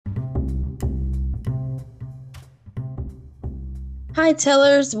Hi,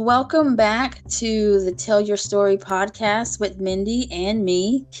 tellers. Welcome back to the Tell Your Story podcast with Mindy and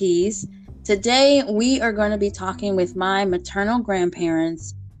me, Keys. Today, we are going to be talking with my maternal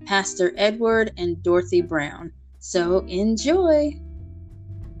grandparents, Pastor Edward and Dorothy Brown. So enjoy.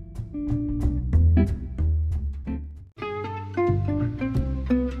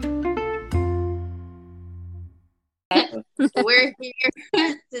 We're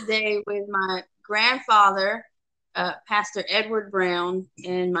here today with my grandfather, Pastor Edward Brown,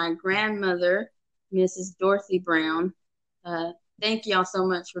 and my grandmother, Mrs. Dorothy Brown. Uh, Thank y'all so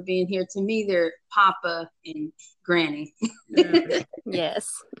much for being here. To me, they're Papa and Granny.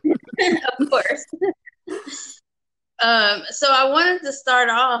 Yes. Of course. So I wanted to start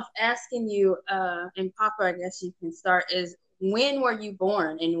off asking you, and Papa, I guess you can start, is when were you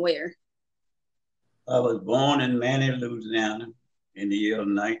born and where? I was born in Manny, Louisiana in the year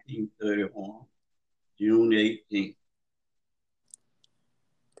 1931, June 18th.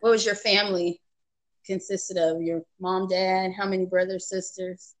 What was your family consisted of? Your mom, dad, how many brothers,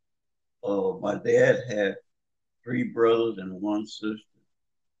 sisters? My dad had three brothers and one sister.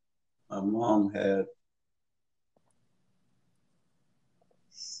 My mom had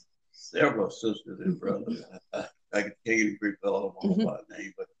several sisters and brothers. I could tell you briefly all of them by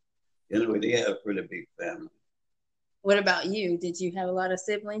name, but anyway, they had a pretty big family. What about you? Did you have a lot of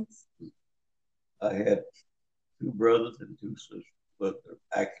siblings? I had two brothers and two sisters, but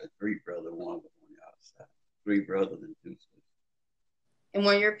actually three brothers, one was on the outside. Three brothers and two sisters. And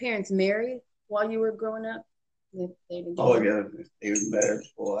were your parents married while you were growing up? Oh, yeah, they were married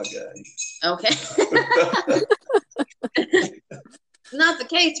before I got here. Okay. Not the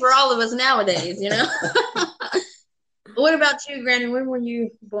case for all of us nowadays, you know? What about you, Granny? When were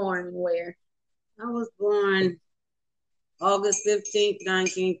you born and where? I was born August 15th,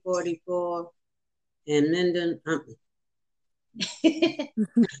 1944 in Linden, in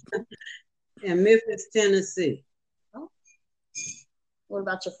Memphis, Tennessee. Oh. What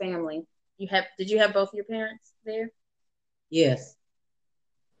about your family? Did you have both your parents there? Yes.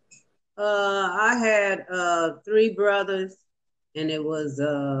 I had three brothers, and it was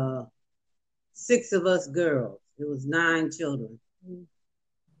 6 of us girls. It was 9 children.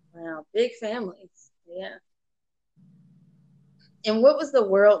 Wow, big families. Yeah. And what was the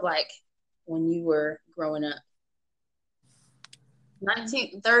world like when you were growing up?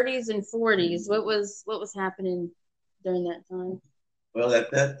 1930s and 40s. What was happening during that time? Well,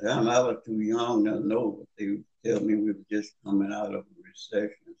 at that time, I was too young to know, but they would tell me we were just coming out of a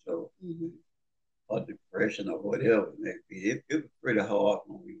recession, so or depression or whatever it may be. It was pretty hard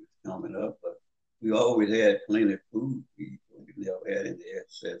when we was coming up, but we always had plenty of food. We never had any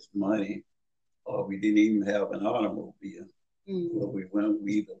excess money, or we didn't even have an automobile. So we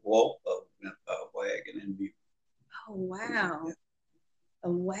either walked or went by wagon and mule. Oh, wow. Yeah. A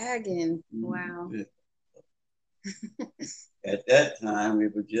wagon. Wow. Yeah. At that time,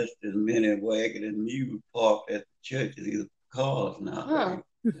 it was just as many wagon and mule parked at the church as either cars now. Huh.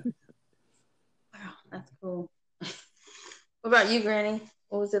 Wow, that's cool. What about you, Granny?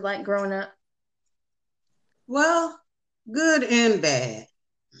 What was it like growing up? Well, good and bad.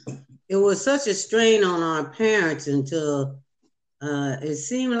 It was such a strain on our parents until it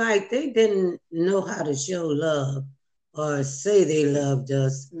seemed like they didn't know how to show love or say they loved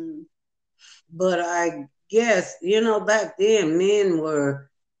us. But I guess, back then men were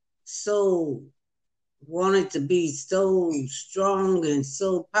wanted to be so strong and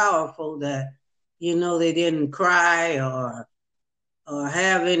so powerful that, they didn't cry or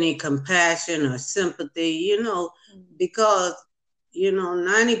have any compassion or sympathy, because,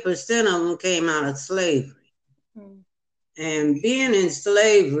 90% of them came out of slavery. And being in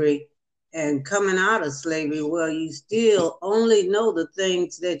slavery and coming out of slavery, well, you still only know the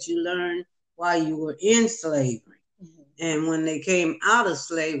things that you learned while you were in slavery. And when they came out of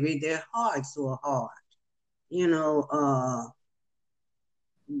slavery, their hearts were hard.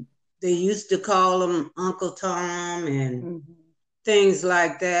 They used to call them Uncle Tom and things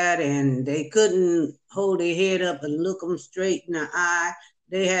like that, and they couldn't hold their head up and look them straight in the eye.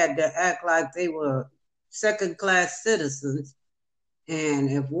 They had to act like they were second-class citizens.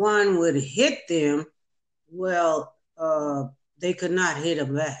 And if one would hit them, well, they could not hit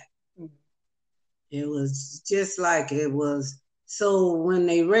them back. It was just like it was. So when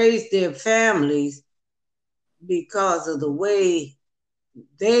they raised their families, because of the way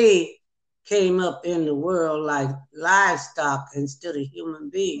they came up in the world like livestock instead of human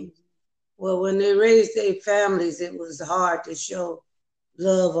beings, well, when they raised their families, it was hard to show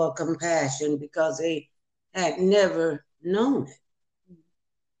love or compassion because they had never known it.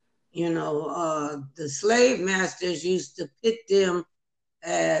 The slave masters used to pit them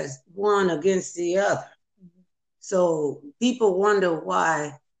as one against the other. So people wonder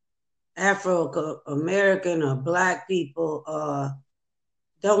why Afro-American or Black people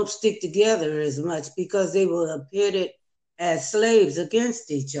don't stick together as much, because they were pitted as slaves against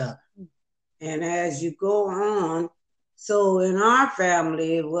each other. And as you go on, so in our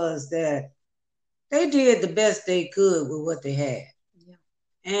family, it was that they did the best they could with what they had. Yeah.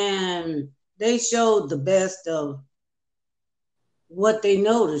 And they showed the best of what they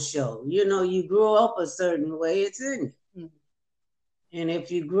know to show. You grow up a certain way, it's in you. Mm-hmm. And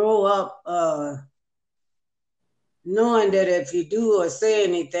if you grow up knowing that if you do or say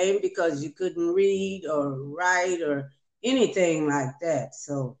anything because you couldn't read or write or anything like that.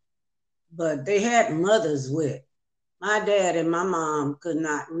 So, but they had mothers with. My dad and my mom could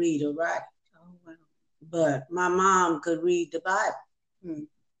not read or write. Oh, wow. But my mom could read the Bible. Hmm.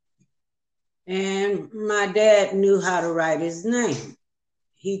 And my dad knew how to write his name.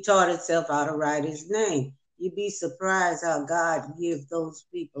 He taught himself how to write his name. You'd be surprised how God gives those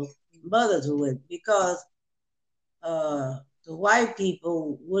people mothers with, because the white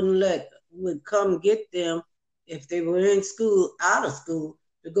people would come get them if they were in school, out of school,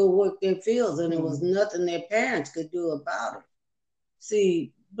 to go work their fields, and there was nothing their parents could do about it.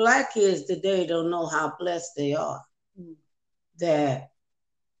 See, Black kids today don't know how blessed they are. That,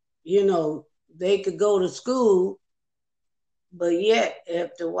 they could go to school, but yet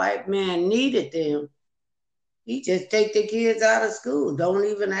if the white man needed them, he just take the kids out of school. Don't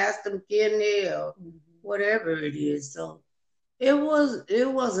even ask them, can they, or whatever it is. So it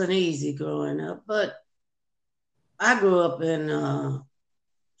wasn't easy growing up, but I grew up in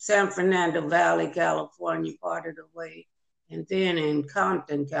San Fernando Valley, California, part of the way, and then in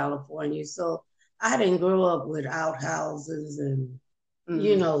Compton, California. So I didn't grow up with outhouses and,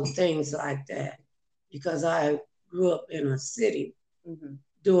 things like that, because I grew up in a city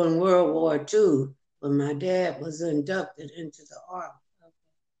during World War II, when my dad was inducted into the Army.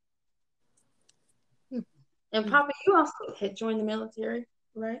 Okay. And Papa, you also had joined the military,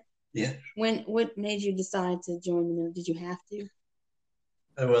 right? Yeah. What made you decide to join the military? Did you have to?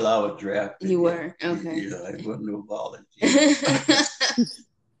 Well, I was drafted. You were? Okay. Yeah, I wasn't no volunteer.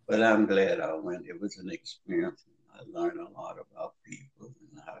 But I'm glad I went. It was an experience. I learned a lot about people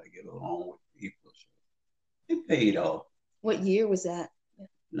and how to get along with people. So it paid off. What year was that?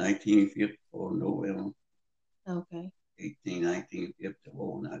 1954, November. Okay.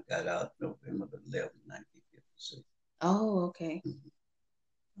 1954, and I got out November 11, 1956. Oh, okay. Okay.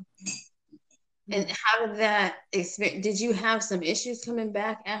 And how did that experience? Did you have some issues coming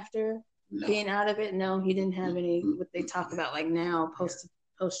back after being out of it? No, you didn't have any. What they talk about like now,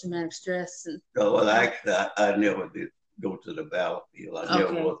 post-traumatic stress. No, well, actually, I never did go to the battlefield. I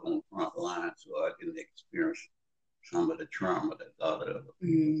never was on the front line, so I didn't experience some of the trauma that a lot of other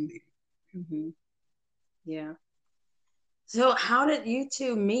people did. Mm-hmm. Yeah. So how did you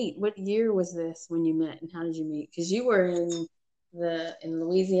two meet? What year was this when you met, and how did you meet? Because you were in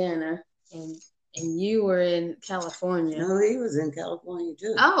Louisiana, and you were in California. No, he was in California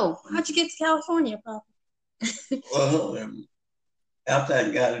too. Oh, how'd you get to California, Papa? Well, after I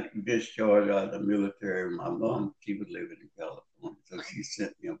got discharged out of the military, my mom, she was living in California, so she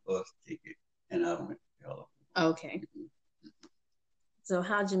sent me a bus ticket, and I went to California. Okay. So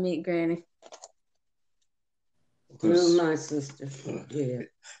how'd you meet Granny? Through my sister. Yeah.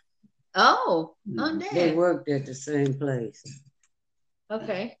 Oh, Dad. They worked at the same place.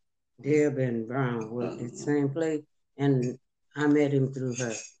 Okay. Deb and Brown worked at the same place, and I met him through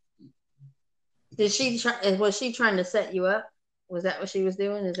her. Was she trying to set you up? Was that what she was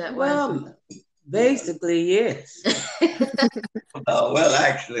doing? Is that why? Basically, yes. Well,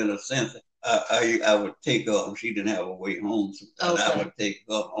 actually, in a sense, I would take her. She didn't have a way home, so I would take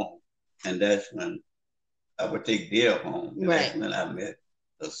her home, and that's when I would take Deb home. And that's when I met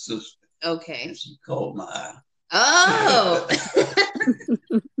her sister. Okay. And she called my eye. Oh.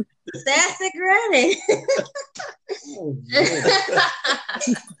 That's the Granny.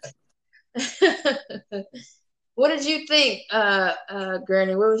 What did you think,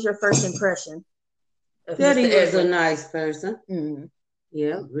 Granny? What was your first impression? That he was a nice person. Mm-hmm.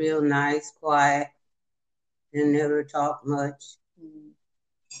 Yeah, real nice, quiet, and never talk much. Mm-hmm.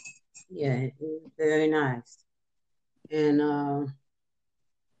 Yeah, he was very nice. And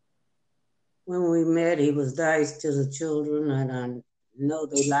when we met, he was nice to the children, and I know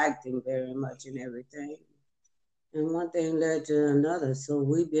they liked him very much and everything. And one thing led to another, so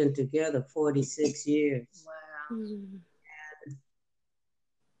we've been together 46 years. Wow. Mm-hmm.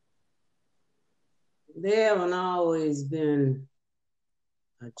 They haven't always been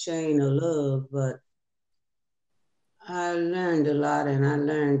a chain of love, but I learned a lot, and I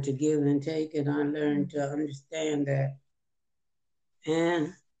learned to give and take, and I learned to understand that.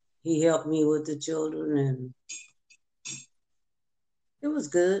 And he helped me with the children, and it was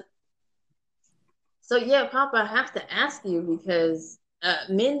good. So yeah, Papa, I have to ask you because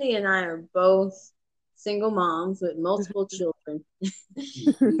Mindy and I are both single moms with multiple children.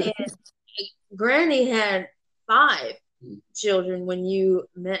 And Granny had 5 children when you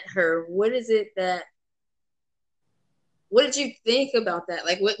met her. What did you think about that?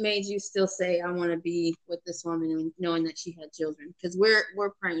 Like, what made you still say, I want to be with this woman, knowing that she had children? Because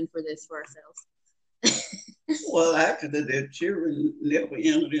we're praying for this for ourselves. Well, actually, the children never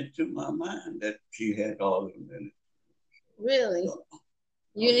entered into my mind that she had all of them in it. Really?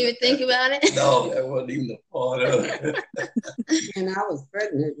 You didn't even think about it? No, that wasn't even a part of it. And I was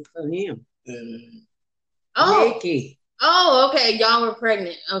pregnant for him. Oh. Nikki. Oh, okay. Y'all were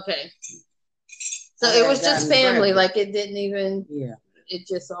pregnant. Okay. So it was just family. Pregnant. Like, it didn't even. Yeah. It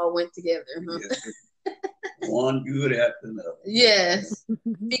just all went together, huh? Yes. One good after another. Yes.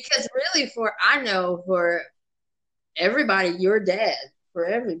 Because really, for everybody, your dad for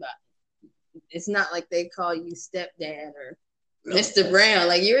everybody. It's not like they call you stepdad or Mr. Brown.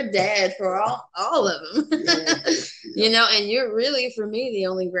 Like, you're dad for all of them. Yeah. You know, and you're really, for me, the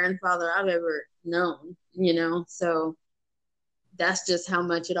only grandfather I've ever known, you know, so that's just how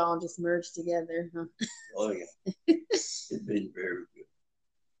much it all just merged together, huh? Oh yeah. It's been very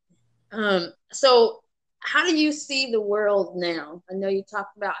good. So how do you see the world now? I know you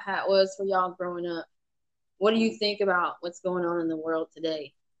talked about how it was for y'all growing up. What do you think about what's going on in the world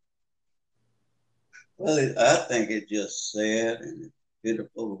today? Well, I think it's just sad and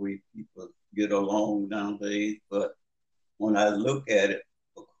pitiful the way people get along nowadays. But when I look at it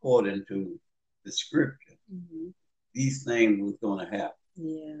according to the scripture, these things was going to happen.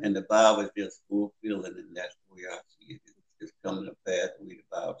 Yeah. And the Bible is just fulfilling, and that's the way I see it. It's just coming to pass the way the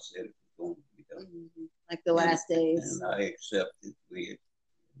Bible said it was going to be done. Like the last days. And I accept it with it.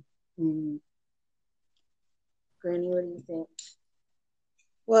 Granny, what do you think?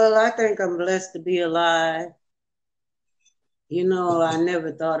 Well, I think I'm blessed to be alive. You know, I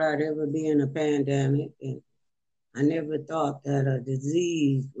never thought I'd ever be in a pandemic, and I never thought that a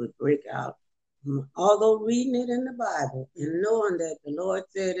disease would break out. Although reading it in the Bible and knowing that the Lord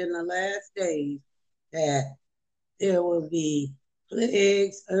said in the last days that there will be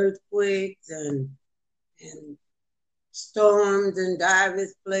plagues, earthquakes, and storms in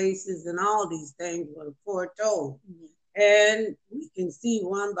diverse places, and all these things were foretold. And we can see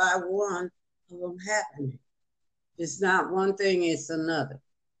one by one of them happening. It's not one thing, it's another.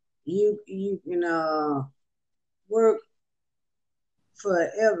 You can work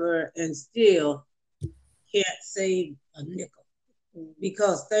forever and still can't save a nickel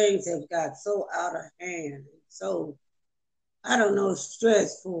because things have got so out of hand, so, I don't know,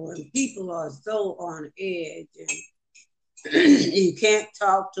 stressful, and people are so on edge, and you can't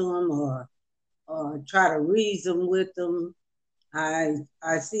talk to them or try to reason with them. I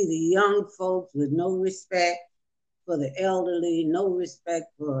see the young folks with no respect for the elderly, no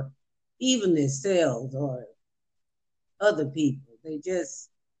respect for even themselves or other people. They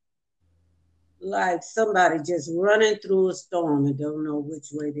just like somebody just running through a storm and don't know which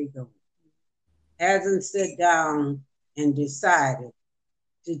way they go. Hasn't sat down and decided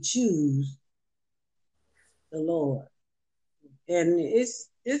to choose the Lord. And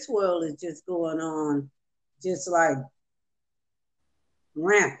this world is just going on just like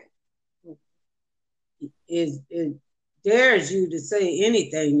rampant. It dares you to say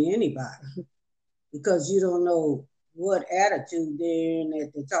anything to anybody because you don't know what attitude they're in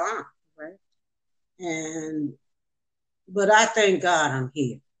at the time, right? But I thank God I'm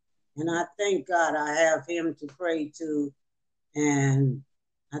here. And I thank God I have him to pray to. And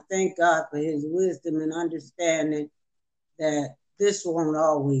I thank God for his wisdom and understanding that this won't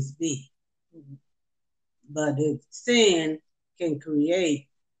always be. But if sin can create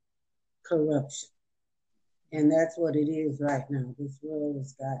corruption. And that's what it is right now. This world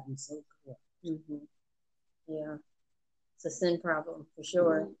has gotten so corrupt. Yeah. It's a sin problem for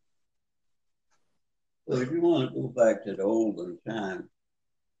sure. Well, if you want to go back to the olden time,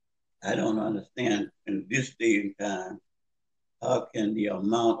 I don't understand in this day and time, how can the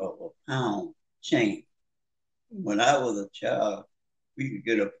amount of a pound change? When I was a child, we could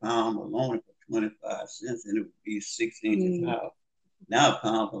get a pound of bologna for 25 cents and it would be 6 inches high. Now a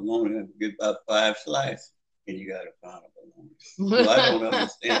pound of bologna, you get about 5 slices and you got a pound of bologna. So I don't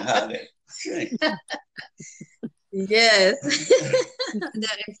understand how that changed. Yes.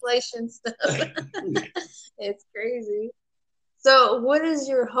 That inflation stuff. It's crazy. So what is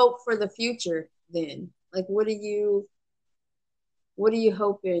your hope for the future then? Like what are you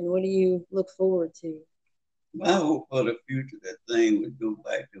hoping? What do you look forward to? My hope for the future, that thing would go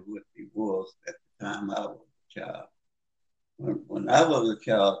back to what it was at the time I was a child. When I was a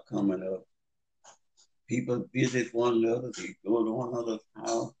child coming up, people visit one another, they go to one another's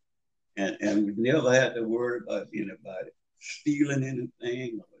house, and we never had to worry about anybody stealing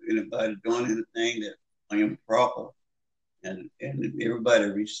anything or anybody doing anything that's improper. And everybody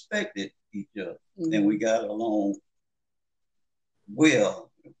respected each other. Mm-hmm. And we got along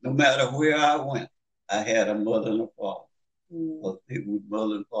well. No matter where I went, I had a mother and a father. Mm-hmm.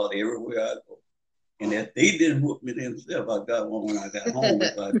 Mother and father everywhere I go. And if they didn't whoop me themselves, I got one when I got home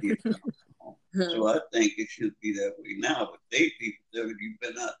if I did come home. So I think it should be that way now. But they people say, you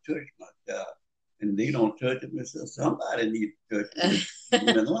better not touch my child. And they don't touch it. So somebody needs to touch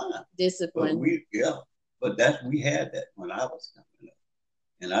it in line. Discipline. But we had that when I was coming up.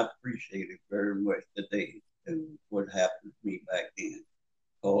 And I appreciate it very much today. What happened to me back then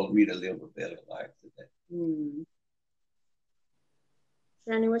caused me to live a better life today.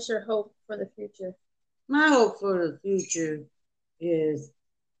 Shani, what's your hope for the future? My hope for the future is,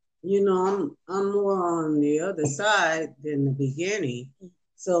 I'm more on the other side than the beginning.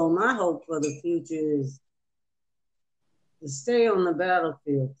 So my hope for the future is to stay on the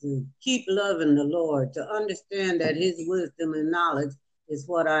battlefield, to keep loving the Lord, to understand that his wisdom and knowledge is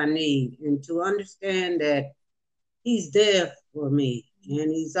what I need, and to understand that he's there for me,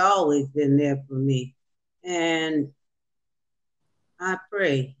 and he's always been there for me. And I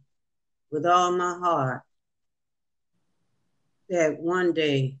pray with all my heart that one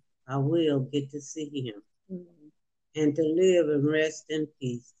day I will get to see him and to live and rest in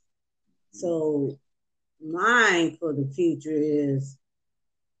peace. So mine for the future is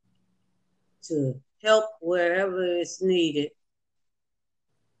to help wherever it's needed,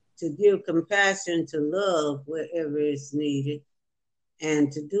 to give compassion, to love wherever it's needed,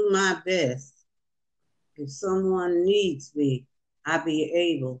 and to do my best. If someone needs me, I'll be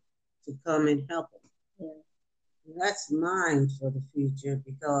able to come and help them. Yeah. That's mine for the future,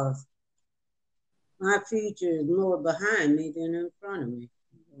 because my future is more behind me than in front of me.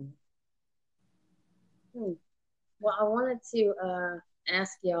 Well, I wanted to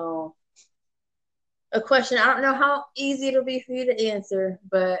ask y'all a question. I don't know how easy it'll be for you to answer,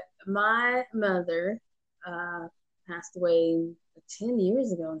 but my mother passed away 10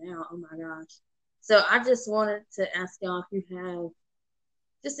 years ago now. Oh my gosh. So I just wanted to ask y'all if you have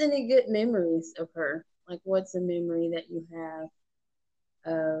just any good memories of her. Like, what's a memory that you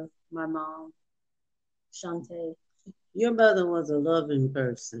have of my mom, Shantae? Your mother was a loving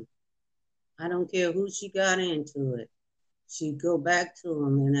person. I don't care who she got into it. She'd go back to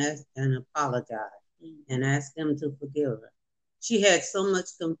him and apologize and ask them to forgive her. She had so much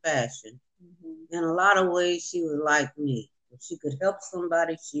compassion. In a lot of ways, she was like me. If she could help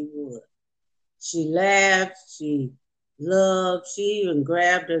somebody, she would. She laughed, she loved, she even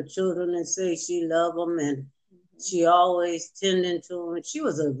grabbed her children and said she loved them, and she always tended to them. She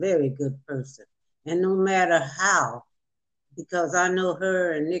was a very good person. And no matter how, because I know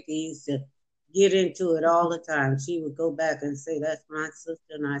her and Nikki used to get into it all the time, she would go back and say, that's my sister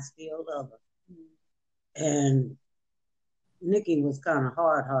and I still love her. And Nikki was kind of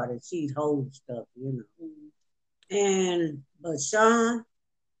hard-hearted. She'd hold stuff, But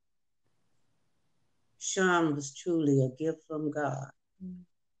Sean was truly a gift from God.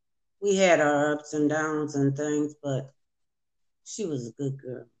 We had our ups and downs and things, but she was a good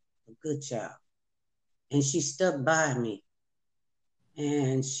girl, a good child. And she stuck by me.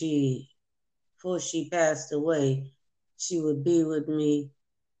 And before she passed away, she would be with me,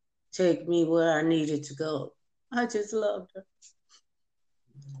 take me where I needed to go. I just loved her.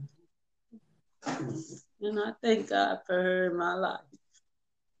 And I thank God for her in my life.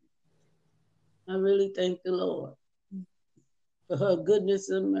 I really thank the Lord for her goodness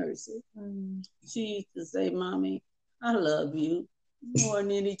and mercy. She used to say, Mommy, I love you more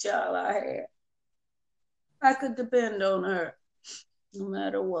than any child I had. I could depend on her no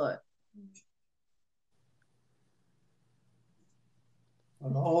matter what.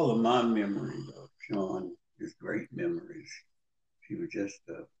 Well, all of my memories of Sean is great memories. She was just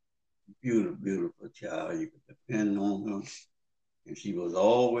a beautiful, beautiful child. You could depend on her. And she was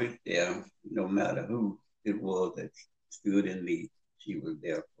always there, no matter who it was that stood in need. She was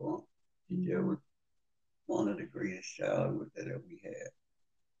there for them. She was one of the greatest childhoods that we had.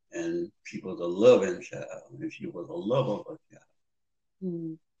 And she was a loving child, and she was a lovable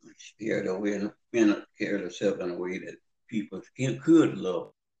child. She carried herself in a way that people could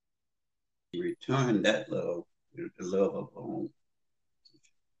love. She returned that love the love of home.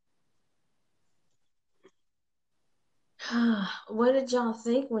 What did y'all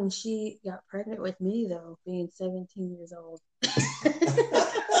think when she got pregnant with me, though, being 17 years old?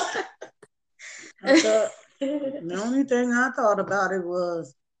 I thought, the only thing I thought about it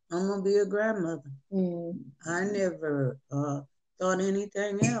was, I'm going to be a grandmother. I never thought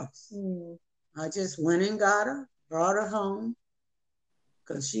anything else. I just went and got her, brought her home,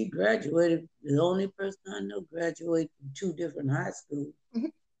 because she graduated. The only person I know graduated from 2 different high schools.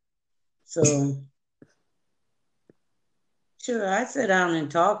 So, sure, I sat down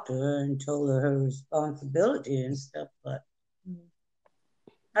and talked to her and told her responsibility and stuff, but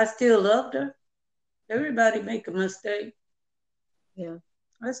I still loved her. Everybody make a mistake. Yeah.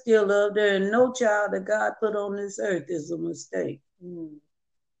 I still loved her, and no child that God put on this earth is a mistake.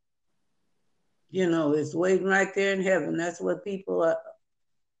 You know, it's waiting right there in heaven. That's what people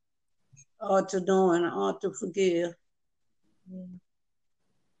ought to know and ought to forgive.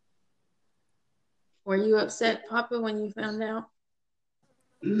 Were you upset, Papa, when you found out?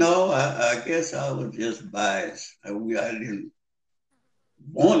 No, I guess I was just biased. I didn't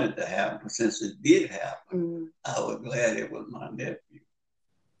want it to happen, but since it did happen, I was glad it was my nephew.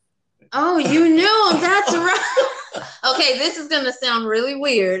 Oh, you knew. That's right. Okay, this is going to sound really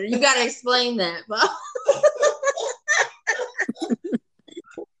weird. You got to explain that, Bob.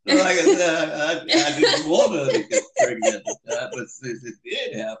 Like I said, I didn't want her to get pregnant at the time, but since it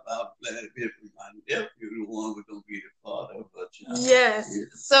did happen, I'm glad it was my nephew, the one who was going to be the father of a child. Yes. Yeah.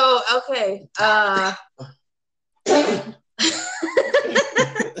 So, okay.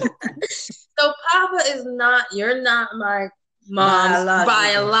 So Papa is not, you're not my mom's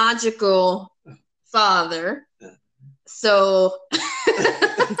biological father. So,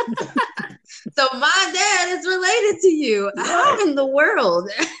 so my dad is related to you. How in the world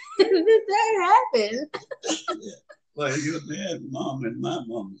did that happen? Well, your dad, mom, and my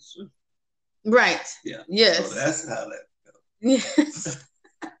mom is sister. Right. Yeah. Yes. So that's how that goes. Yes.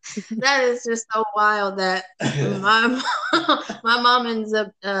 That is just so wild that my mom ends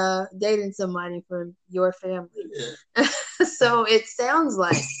up dating somebody from your family. Yeah. So it sounds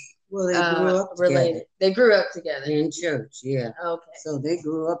like they grew up related. Together. They grew up together in church. Yeah. Okay. So they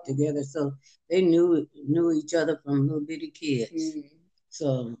grew up together. So they knew each other from little bitty kids.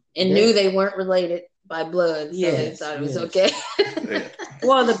 So knew they weren't related by blood. So yes, they thought it was okay.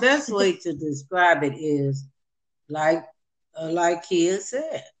 Well, the best way to describe it is like Kia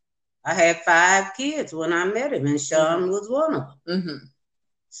said. I had 5 kids when I met him, and Sean was one of them.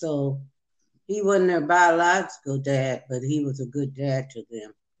 So he wasn't their biological dad, but he was a good dad to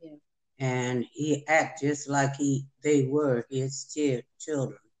them. Yeah. And he acted just like they were his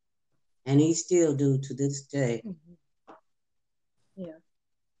children. And he still do to this day. Yeah.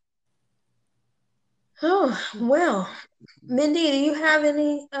 Oh, well. Mindy, do you have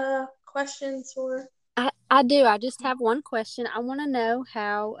any questions for? I do. I just have one question. I want to know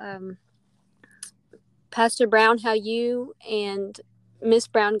how, Pastor Brown, how you and Miss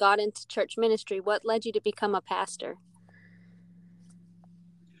Brown got into church ministry. What led you to become a pastor?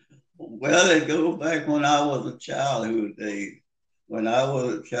 Well, it goes back when I was a childhood days. When I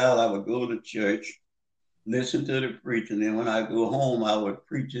was a child, I would go to church, listen to the preacher, and then when I go home, I would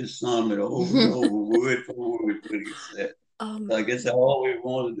preach his sermon over and over, word for word, what he said. So I guess I always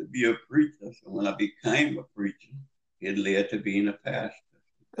wanted to be a preacher. So when I became a preacher, it led to being a pastor.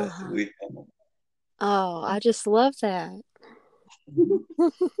 That's the way it came about. Oh, I just love that.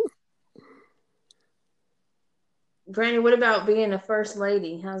 Granny, what about being a first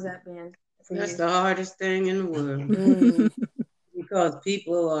lady? How's that been for That's you? the hardest thing in the world. Because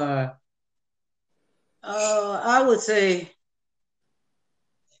people are, I would say,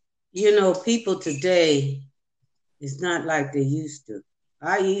 people today, it's not like they used to.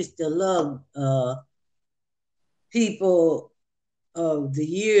 I used to love people of the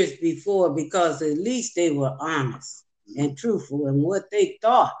years before because at least they were honest and truthful in what they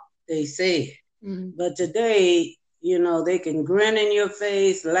thought they said. But today, they can grin in your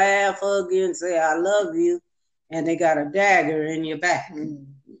face, laugh, hug you, and say, I love you, and they got a dagger in your back.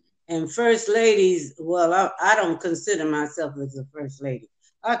 And first ladies, well, I don't consider myself as a first lady.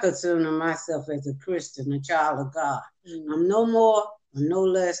 I consider myself as a Christian, a child of God. I'm no more or no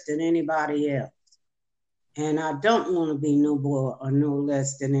less than anybody else. And I don't want to be no more or no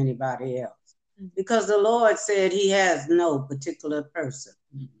less than anybody else. Because the Lord said he has no particular person.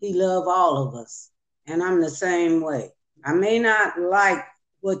 He loves all of us. And I'm the same way. I may not like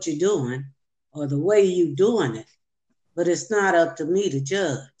what you're doing or the way you're doing it, but it's not up to me to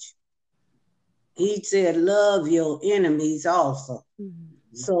judge. He said, love your enemies also.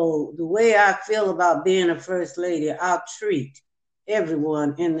 So the way I feel about being a first lady, I'll treat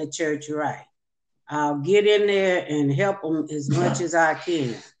everyone in the church right. I'll get in there and help them as much as I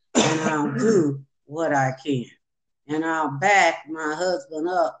can. And I'll do what I can. And I'll back my husband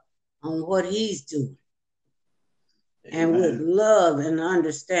up on what he's doing. And with love and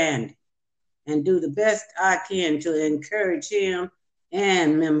understanding. And do the best I can to encourage him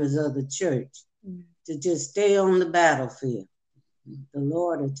and members of the church to just stay on the battlefield. The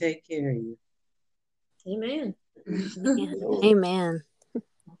Lord will take care of you. Amen. Amen.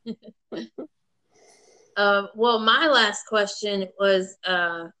 Well, my last question was,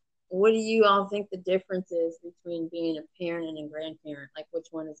 what do you all think the difference is between being a parent and a grandparent? Like, which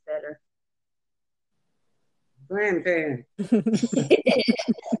one is better? Grandparent.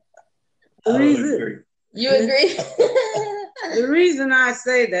 You agree? The reason I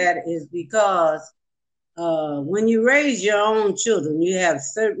say that is because when you raise your own children, you have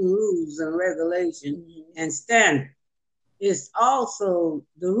certain rules and regulations and standards. It's also,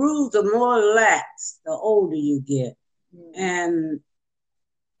 the rules are more lax the older you get. And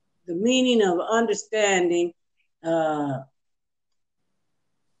the meaning of understanding, my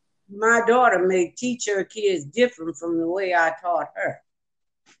daughter may teach her kids different from the way I taught her.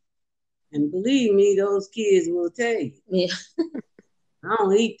 And believe me, those kids will tell you. Yeah. I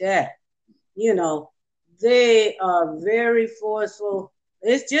don't eat that. You know, they are very forceful.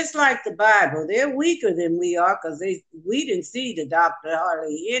 It's just like the Bible. They're weaker than we are because we didn't see the doctor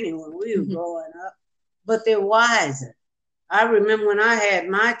hardly any when we were growing up, but they're wiser. I remember when I had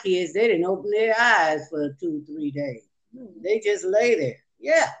my kids, they didn't open their eyes for 2-3 days. They just lay there.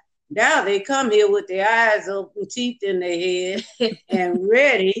 Yeah. Now they come here with their eyes open, teeth in their head, and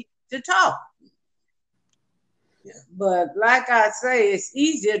ready to talk. But like I say, it's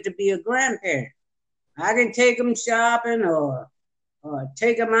easier to be a grandparent. I can take them shopping or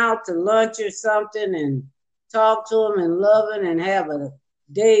take them out to lunch or something and talk to them and love them and have a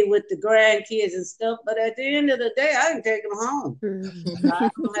day with the grandkids and stuff. But at the end of the day, I can take them home. I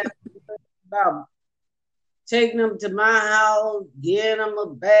don't have to worry about taking them to my house, getting them a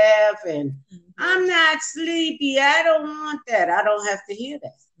bath, and I'm not sleepy. I don't want that. I don't have to hear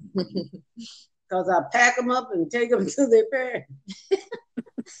that. Because I pack them up and take them to their parents.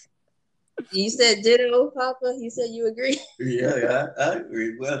 You said ditto, Papa? You said you agree? Yeah, I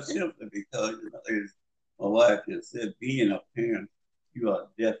agree. Well, simply because, as my wife just said, being a parent, you are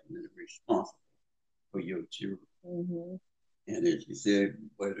definitely responsible for your children. And as she said,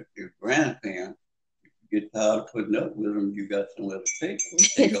 but if you're a grandparent, if you get tired of putting up with them, you got somewhere to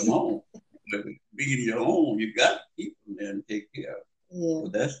take them home. But being your own, you got to keep them there and take care of them. Yeah. So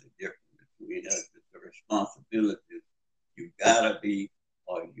that's the difference between us. It's the responsibility. You got to be,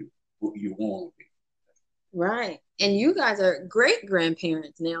 or you want to be. Right. And you guys are great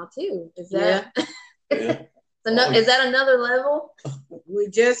grandparents now too. Is that is that another level? We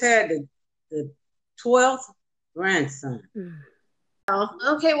just had the 12th grandson.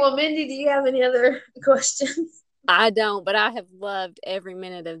 Oh, okay. Well, Mindy, do you have any other questions? I don't, but I have loved every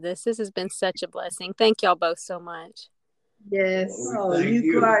minute of this. This has been such a blessing. Thank y'all both so much. Yes. Oh,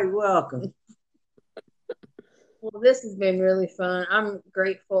 you're quite welcome. Well, this has been really fun. I'm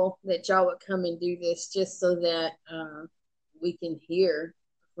grateful that y'all would come and do this just so that we can hear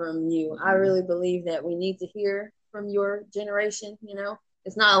from you. I really believe that we need to hear from your generation. You know,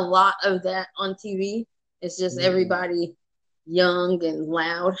 it's not a lot of that on TV. It's just everybody young and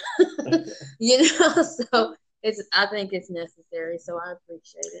loud, you know, so I think it's necessary. So I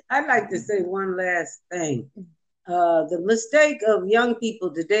appreciate it. I'd like to say one last thing. The mistake of young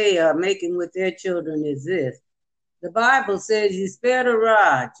people today are making with their children is this. The Bible says you spare the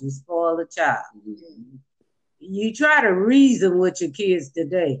rod, you spoil the child. You try to reason with your kids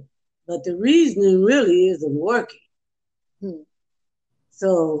today, but the reasoning really isn't working.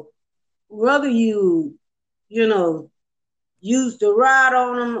 So whether you use the rod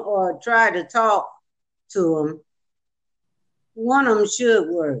on them or try to talk to them, one of them should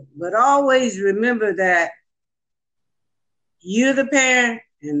work. But always remember that you're the parent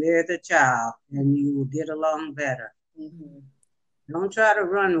and they're the child, and you will get along better. Don't try to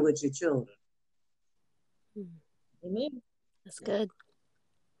run with your children. Amen. That's good.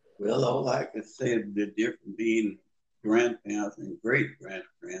 Well, all I can say is the difference being grandparents and great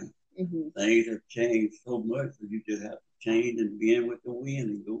grandparents. Things have changed so much that you just have to change and be in with the wind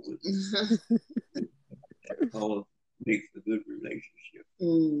and go with it. That makes a good relationship.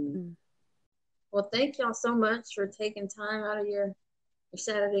 Well, thank y'all so much for taking time out of your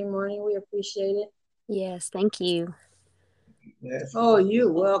Saturday morning. We appreciate it. Yes, thank you. Oh,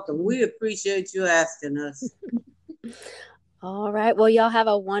 you're welcome. We appreciate you asking us. All right. Well, y'all have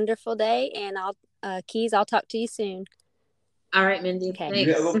a wonderful day, and Keys, I'll talk to you soon. All right, Mindy. Okay. Thanks.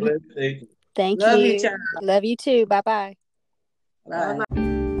 You have a blessed day. Thank Love you. you, child. Love you too. Bye-bye. Bye.